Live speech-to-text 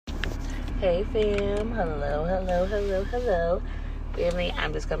Hey fam, hello. Family,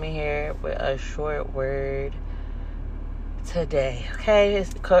 I'm just coming here with a short word today, okay?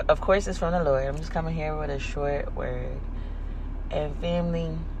 Of course it's from the Lord. I'm just coming here with a short word. And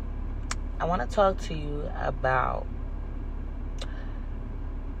family, I want to talk to you about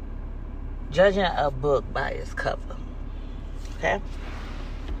judging a book by its cover, okay?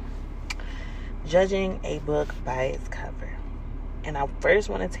 Judging a book by its cover. And I first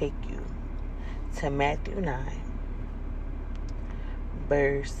want to take you to Matthew 9,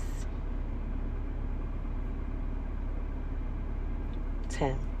 verse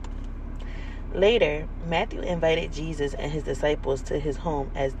 10. Later, Matthew invited Jesus and his disciples to his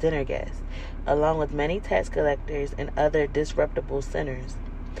home as dinner guests, along with many tax collectors and other disreputable sinners.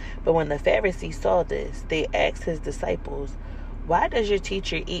 But when the Pharisees saw this, they asked his disciples, "Why does your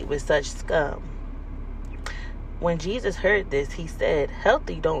teacher eat with such scum?" When Jesus heard this, he said,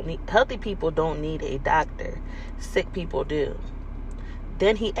 Healthy people don't need a doctor. Sick people do.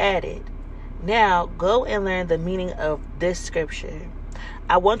 Then he added, "Now go and learn the meaning of this scripture.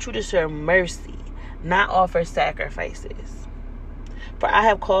 I want you to show mercy, not offer sacrifices. For I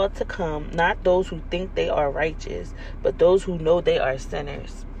have called to come not those who think they are righteous, but those who know they are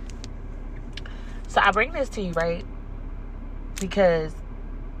sinners." So I bring this to you, right? Because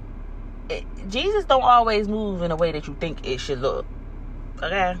Jesus don't always move in a way that you think it should look,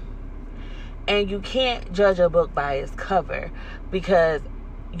 okay? And you can't judge a book by its cover because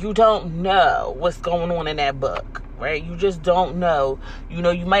you don't know what's going on in that book, right? You just don't know. You know,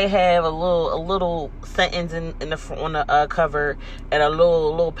 you might have a little sentence in the on the cover and a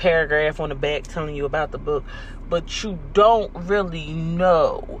little paragraph on the back telling you about the book, but you don't really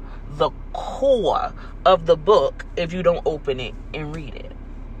know the core of the book if you don't open it and read it.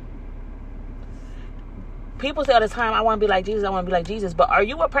 People say all the time, I want to be like Jesus, but are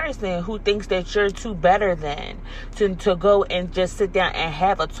you a person who thinks that you're too better than to go and just sit down and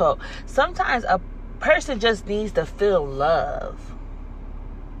have a talk? Sometimes a person just needs to feel love.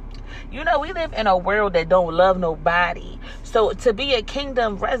 You know, we live in a world that don't love nobody. So to be a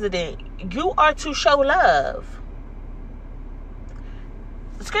kingdom resident, you are to show love.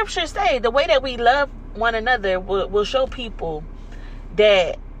 Scriptures say the way that we love one another will show people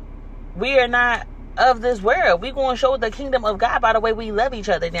that we are not of this world. We're going to show the kingdom of God by the way we love each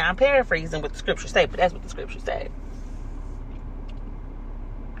other. Now, I'm paraphrasing what the scriptures say, but that's what the scriptures say.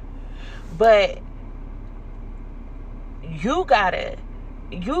 But you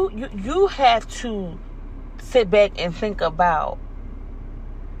have to sit back and think about,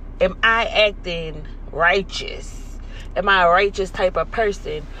 am I acting righteous? Am I a righteous type of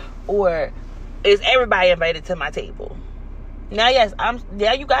person? Or is everybody invited to my table? Now, yes,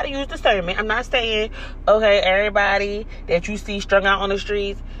 you got to use discernment. I'm not saying, okay, everybody that you see strung out on the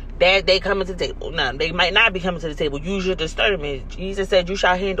streets, that they coming to the table. No, they might not be coming to the table. Use your discernment. Jesus said you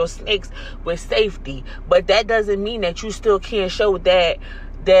shall handle snakes with safety. But that doesn't mean that you still can't show that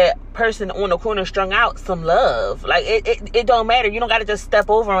person on the corner strung out some love. Like, it don't matter. You don't got to just step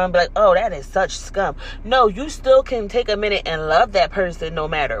over and be like, oh, that is such scum. No, you still can take a minute and love that person no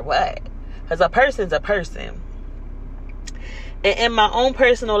matter what. Because a person's a person. And in my own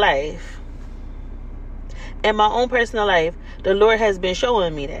personal life, the Lord has been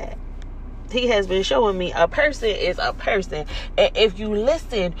showing me that. He has been showing me a person is a person. And if you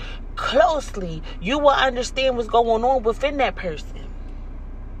listen closely, you will understand what's going on within that person.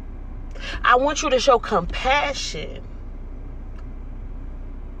 I want you to show compassion.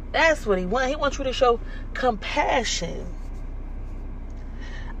 That's what he wants. He wants you to show compassion.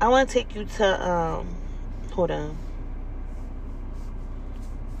 I want to take you to, hold on.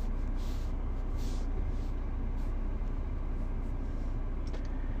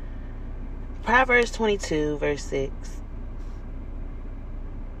 Proverbs 22, verse 6.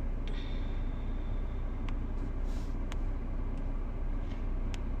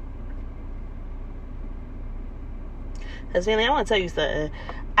 Because, really, I want to tell you something.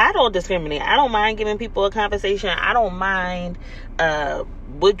 I don't discriminate. I don't mind giving people a conversation. I don't mind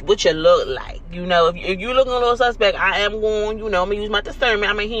what you look like. You know, if you look a little suspect, I am going, I'm going to use my discernment.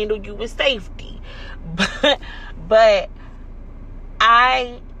 I'm going to handle you with safety. But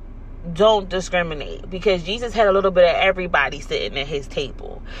I don't discriminate, because Jesus had a little bit of everybody sitting at his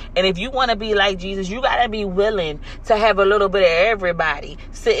table. And if you want to be like Jesus, you got to be willing to have a little bit of everybody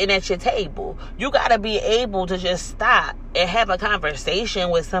sitting at your table. You got to be able to just stop and have a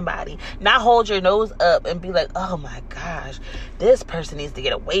conversation with somebody, not hold your nose up and be like, oh my gosh, this person needs to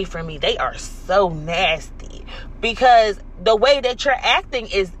get away from me. They are so nasty. Because the way that you're acting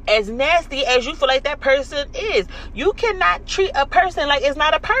is as nasty as you feel like that person is. You cannot treat a person like it's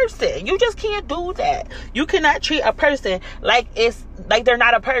not a person. You just can't do that. You cannot treat a person like they're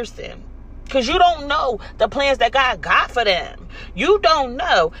not a person. Because you don't know the plans that God got for them. You don't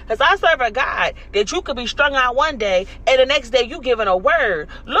know. Because I serve a God that you could be strung out one day and the next day you giving a word.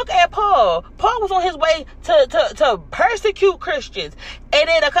 Look at Paul. Paul was on his way to persecute Christians. And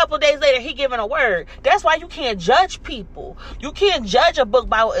then a couple of days later, he giving a word. That's why you can't judge people. You can't judge a book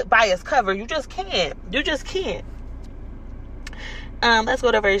by its cover. You just can't. You just can't. Let's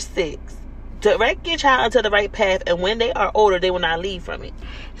go to verse 6. Direct your child into the right path, and when they are older, they will not leave from it.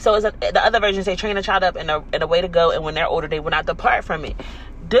 So the other versions say, train a child up in a way to go, and when they're older, they will not depart from it.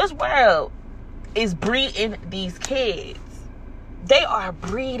 This world is breeding these kids. They are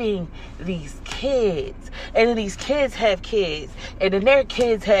breeding these kids. And then these kids have kids. And then their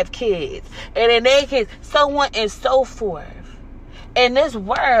kids have kids. And then their kids, so on and so forth. In this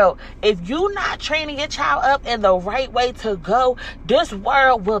world, if you're not training your child up in the right way to go, this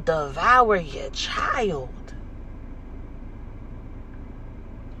world will devour your child.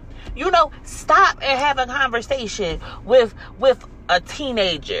 Stop and have a conversation with a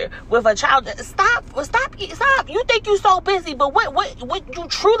teenager, with a child. Stop. You think you're so busy, but what you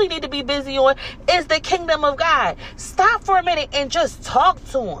truly need to be busy on is the kingdom of God. Stop for a minute and just talk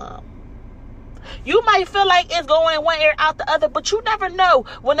to them. You might feel like it's going in one ear out the other, but you never know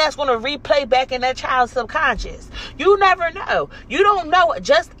when that's going to replay back in that child's subconscious. You never know. You don't know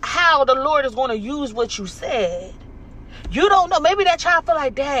just how the Lord is going to use what you said. You don't know. Maybe that child feel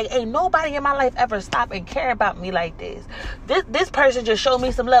like, dang, ain't nobody in my life ever stop and care about me like this. This person just showed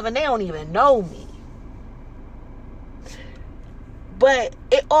me some love and they don't even know me. But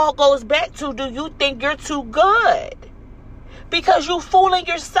it all goes back to, do you think you're too good? Because you fooling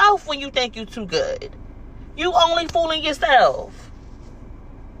yourself when you think you're too good. You only fooling yourself.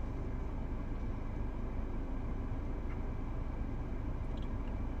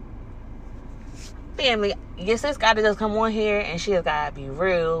 Family, your sis got to just come on here and she has got to be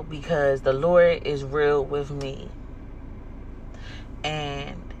real, because the Lord is real with me.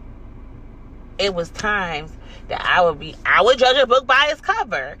 And it was times that I would judge a book by its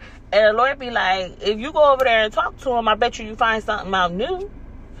cover. And the Lord be like, if you go over there and talk to him, I bet you find something out new.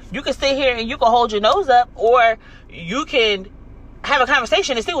 You can sit here and you can hold your nose up, or you can have a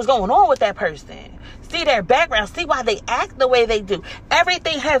conversation and see what's going on with that person. See their background, see why they act the way they do.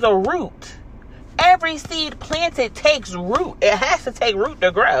 Everything has a root. Every seed planted takes root. It has to take root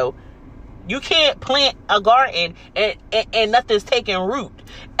to grow. You can't plant a garden and nothing's taking root.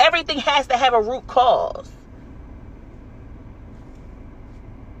 Everything has to have a root cause.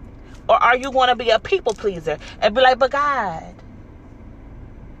 Or are you going to be a people pleaser and be like, but God,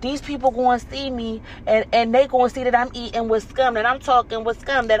 these people going to see me and they going to see that I'm eating with scum, that I'm talking with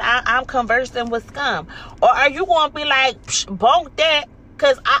scum, that I'm conversing with scum? Or are you going to be like, bonk that,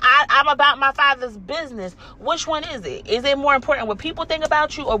 because I'm about my Father's business? Which one is it? Is it more important what people think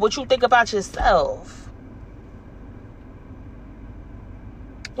about you or what you think about yourself?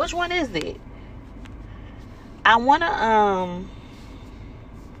 Which one is it? I want to,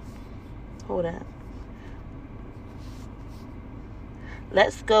 hold on.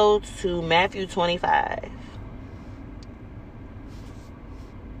 Let's go to Matthew 25.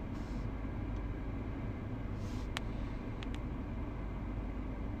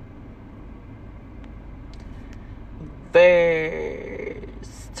 Verse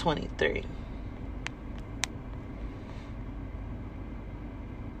 23.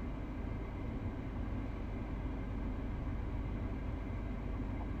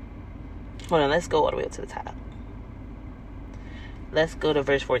 Hold on, let's go all the way up to the top. Let's go to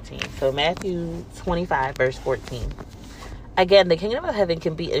verse 14. So Matthew 25, verse 14. Again, the kingdom of heaven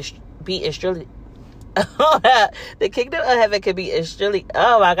can be extremely... the kingdom of heaven can be extremely...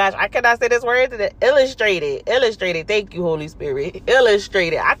 Oh my gosh, I cannot say this word today. Illustrated. Thank you, Holy Spirit.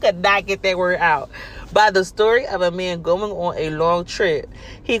 Illustrated. I could not get that word out. By the story of a man going on a long trip.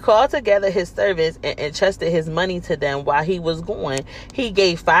 He called together his servants and entrusted his money to them while he was going. He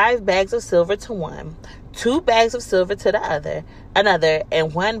gave 5 bags of silver to one, 2 bags of silver to the another,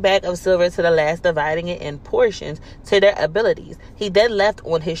 and 1 bag of silver to the last, dividing it in portions to their abilities. He then left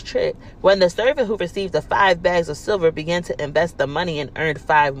on his trip. When the servant who received the 5 bags of silver began to invest the money and earned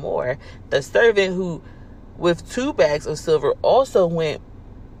 5 more, the servant who with 2 bags of silver also went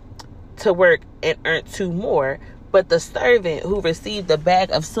to work and earned 2 more. But the servant who received the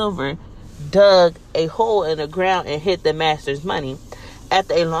bag of silver dug a hole in the ground and hid the master's money.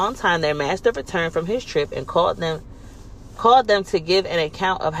 After a long time, their master returned from his trip and called called them to give an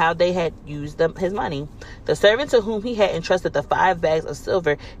account of how they had used his money. The servant to whom he had entrusted the 5 bags of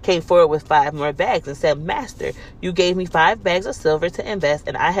silver came forward with 5 more bags and said, Master, you gave me 5 bags of silver to invest,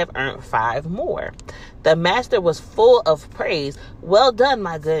 and I have earned 5 more. The master was full of praise. Well done,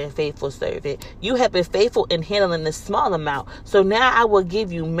 my good and faithful servant. You have been faithful in handling this small amount, so now I will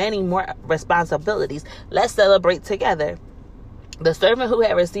give you many more responsibilities. Let's celebrate together. The servant who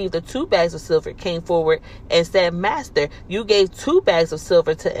had received the 2 bags of silver came forward and said, Master, you gave 2 bags of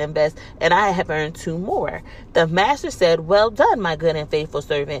silver to invest, and I have earned 2 more. The master said, Well done, my good and faithful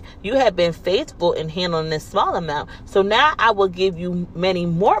servant. You have been faithful in handling this small amount, so now I will give you many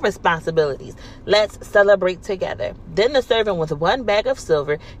more responsibilities. Let's celebrate together. Then the servant with 1 bag of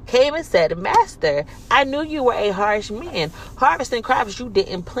silver came and said, Master, I knew you were a harsh man, harvesting crops you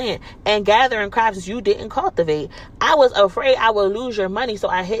didn't plant and gathering crops you didn't cultivate. I was afraid I would lose your money, so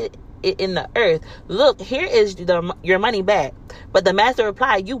I hid it in the earth. Look, here is your money back. But the master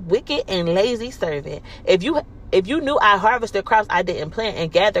replied, You wicked and lazy servant. If you knew I harvested crops I didn't plant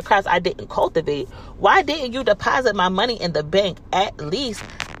and gathered crops I didn't cultivate, why didn't you deposit my money in the bank? At least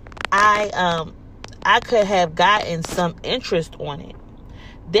I could have gotten some interest on it.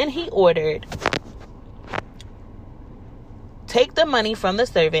 Then he ordered, Take the money from the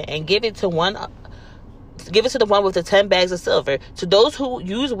servant and give it to the one with the 10 bags of silver. To those who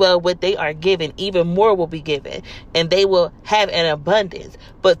use well what they are given, even more will be given, and they will have an abundance.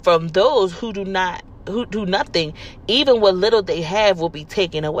 But from those who do nothing, even what little they have will be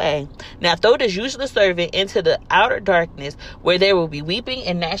taken away. Now throw this useless servant into the outer darkness, where there will be weeping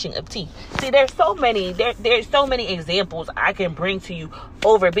and gnashing of teeth. See, there's so many examples I can bring to you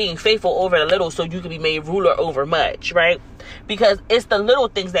over being faithful over the little, so you can be made ruler over much, right? Because it's the little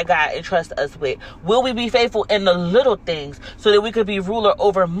things that God entrusts us with. Will we be faithful in the little things so that we could be ruler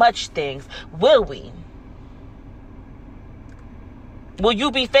over much things? Will we? Will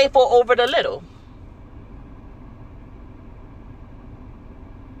you be faithful over the little?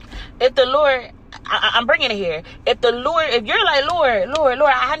 If the Lord, I'm bringing it here. If you're like, Lord,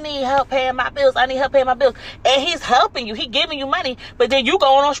 I need help paying my bills. And he's helping you. He giving you money. But then you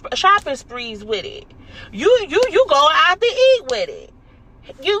going on shopping sprees with it. You going out to eat with it.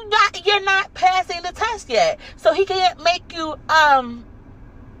 You're not passing the test yet. So he can't make you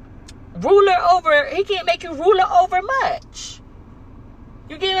ruler over much.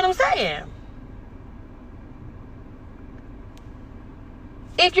 You get what I'm saying?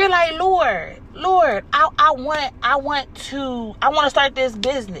 If you're like, Lord, I want to start this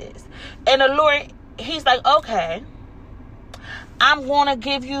business. And the Lord, he's like, okay, I'm going to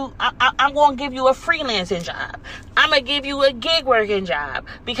give you a freelancing job. I'm going to give you a gig working job,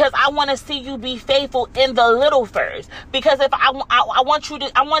 because I want to see you be faithful in the little first. Because if I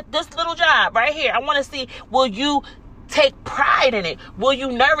want this little job right here. I want to see, will you take pride in it? Will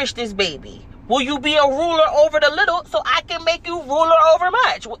you nourish this baby? Will you be a ruler over the little so I can make you ruler over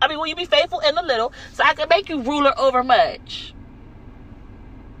much? Will you be faithful in the little so I can make you ruler over much?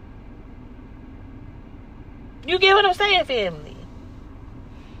 You get what I'm saying, family?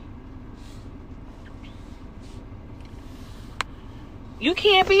 You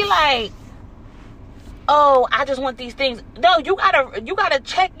can't be like, oh, I just want these things. No, you gotta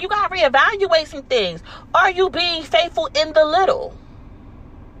check, you gotta reevaluate some things. Are you being faithful in the little?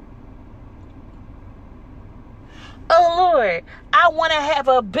 Oh Lord, I want to have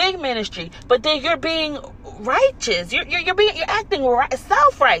a big ministry, but then you're being righteous. You're acting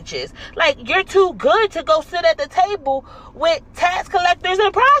self-righteous. Like you're too good to go sit at the table with tax collectors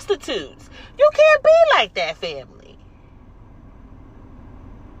and prostitutes. You can't be like that, family.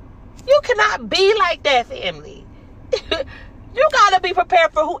 You cannot be like that, family. You gotta be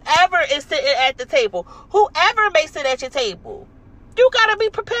prepared for whoever is sitting at the table, whoever may sit at your table. You gotta be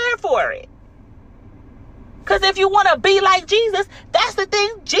prepared for it. Because if you want to be like Jesus, that's the thing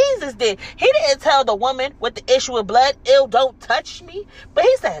Jesus did. He didn't tell the woman with the issue of blood, "Ew, don't touch me." But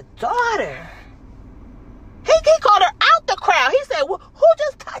he said, "Daughter." He called her out the crowd. He said, well, who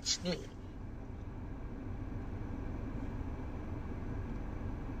just touched me?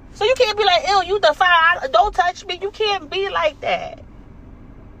 So you can't be like, "Ew, you defile, don't touch me." You can't be like that.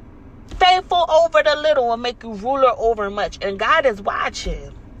 Faithful over the little will make you ruler over much. And God is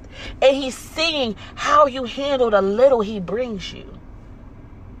watching. And he's seeing how you handle the little he brings you.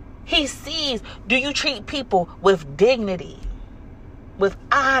 He sees, do you treat people with dignity, with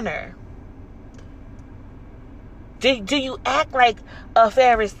honor? Do you act like a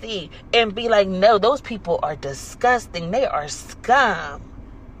Pharisee and be like, no, those people are disgusting. They are scum.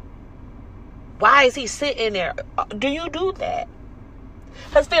 Why is he sitting there? Do you do that?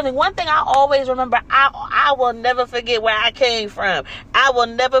 Because family, one thing I always remember, I will never forget where I came from. I will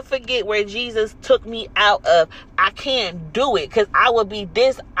never forget where Jesus took me out of. I can't do it because I would be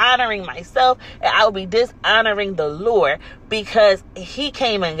dishonoring myself and I would be dishonoring the Lord because he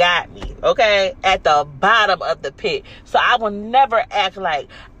came and got me, okay, at the bottom of the pit. So I will never act like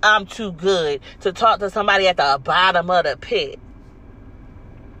I'm too good to talk to somebody at the bottom of the pit.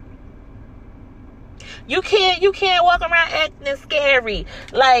 You can't walk around acting scary.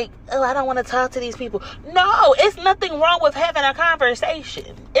 Like, oh, I don't want to talk to these people. No, it's nothing wrong with having a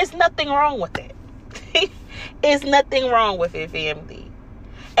conversation. It's nothing wrong with it. It's nothing wrong with it, family.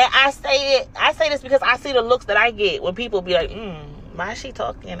 And I say this because I see the looks that I get when people be like, why is she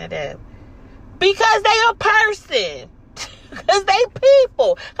talking to them? Because they a person. Because they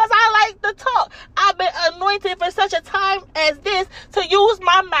people. Because I like to talk. I've been anointed for such a time as this to use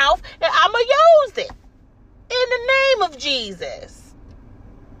my mouth, and I'm going to use it. In the name of Jesus.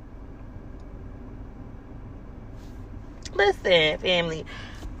 Listen, family.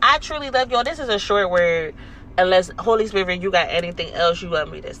 I truly love y'all. This is a short word. Unless, Holy Spirit, you got anything else you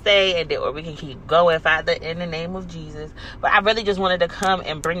want me to say, and then, or we can keep going, Father, in the name of Jesus. But I really just wanted to come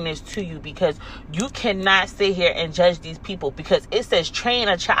and bring this to you because you cannot sit here and judge these people, because it says train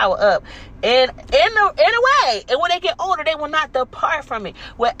a child up in a way, and when they get older, they will not depart from it.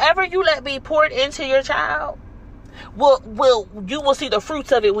 Whatever you let be poured into your child, you will see the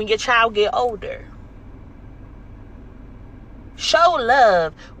fruits of it when your child get older. Show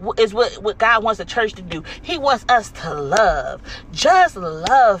love is what God wants the church to do. He wants us to love. Just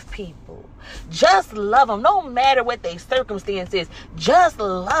love people. Just love them. No matter what their circumstance is. Just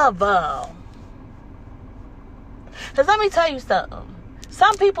love them. Because let me tell you something.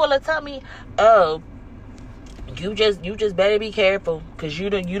 Some people will tell me, oh, you just better be careful because you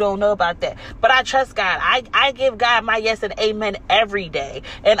don't know about that. But I trust God. I give God my yes and amen every day.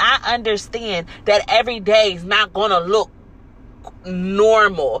 And I understand that every day is not going to look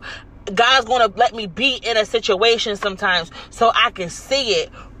normal. God's going to let me be in a situation sometimes so I can see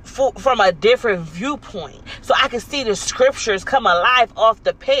it from a different viewpoint, so I can see the scriptures come alive off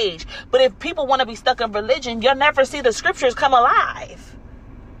the page. But if people want to be stuck in religion, you'll never see the scriptures come alive.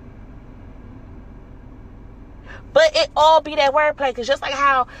 But it all be that wordplay, because just like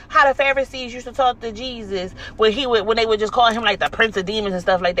how the Pharisees used to talk to Jesus when they would just call him like the prince of demons and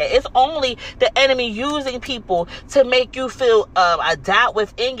stuff like that. It's only the enemy using people to make you feel a doubt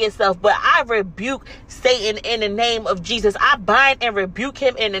within yourself. But I rebuke Satan in the name of Jesus. I bind and rebuke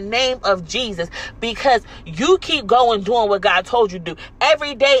him in the name of Jesus, because you keep going doing what God told you to do.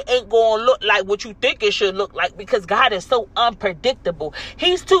 Every day ain't going to look like what you think it should look like, because God is so unpredictable.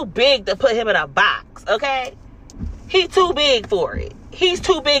 He's too big to put him in a box, okay? He's too big for it. He's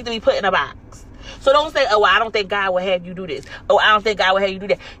too big to be put in a box. So don't say, oh, I don't think God will have you do this. Oh, I don't think God will have you do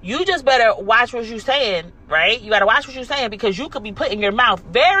that. You just better watch what you're saying, right? You got to watch what you're saying, because you could be putting your mouth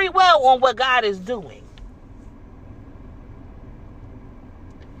very well on what God is doing.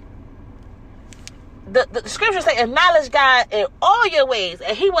 The scriptures say, acknowledge God in all your ways,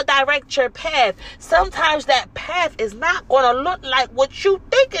 and he will direct your path. Sometimes that path is not going to look like what you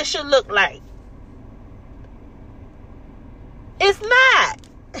think it should look like. It's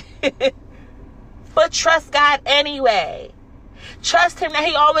not. But trust God anyway. Trust him that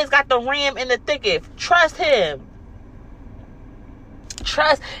he always got the ram in the thicket. Trust him.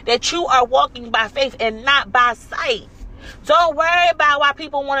 Trust that you are walking by faith and not by sight. Don't worry about why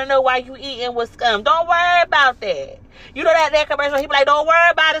people want to know why you eating with scum. Don't worry about that. You know that commercial, he be like, don't worry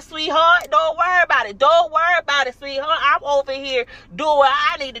about it, sweetheart. Don't worry about it. Don't worry about it, sweetheart. I'm over here doing what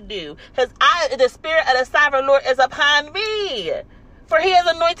I need to do, because the spirit of the sovereign Lord is upon me. For he has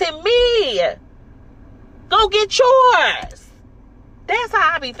anointed me. Go get yours. That's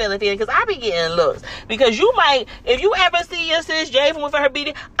how I be feeling, because I be getting looks. Because you might, if you ever see your sis Javen with her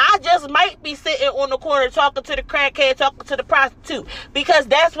beating, I just might be sitting on the corner talking to the crackhead, talking to the prostitute, because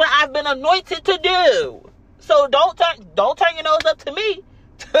that's what I've been anointed to do. So don't turn your nose up to me.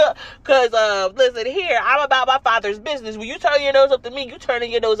 Because listen here, I'm about my Father's business. When you turn your nose up to me, you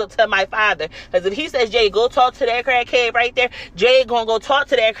turning your nose up to my Father. Because if he says, Jay, go talk to that crackhead right there, Jay gonna go talk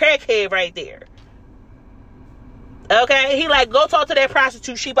to that crackhead right there. Okay, he like, go talk to that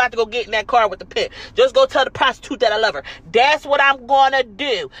prostitute. She about to go get in that car with the pimp. Just go tell the prostitute that I love her. That's what I'm gonna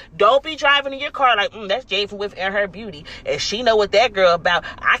do. Don't be driving in your car like, that's Jay from Within Her Beauty, and she know what that girl about.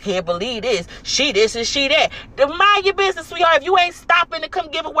 I can't believe this. She this and she that. Mind your business, sweetheart. If you ain't stopping to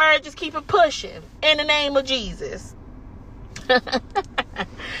come give a word, just keep it pushing in the name of Jesus.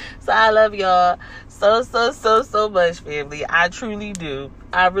 So I love y'all so much, family. I truly do.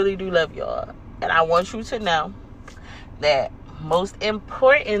 I really do love y'all, and I want you to know that most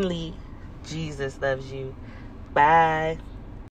importantly, Jesus loves you. Bye.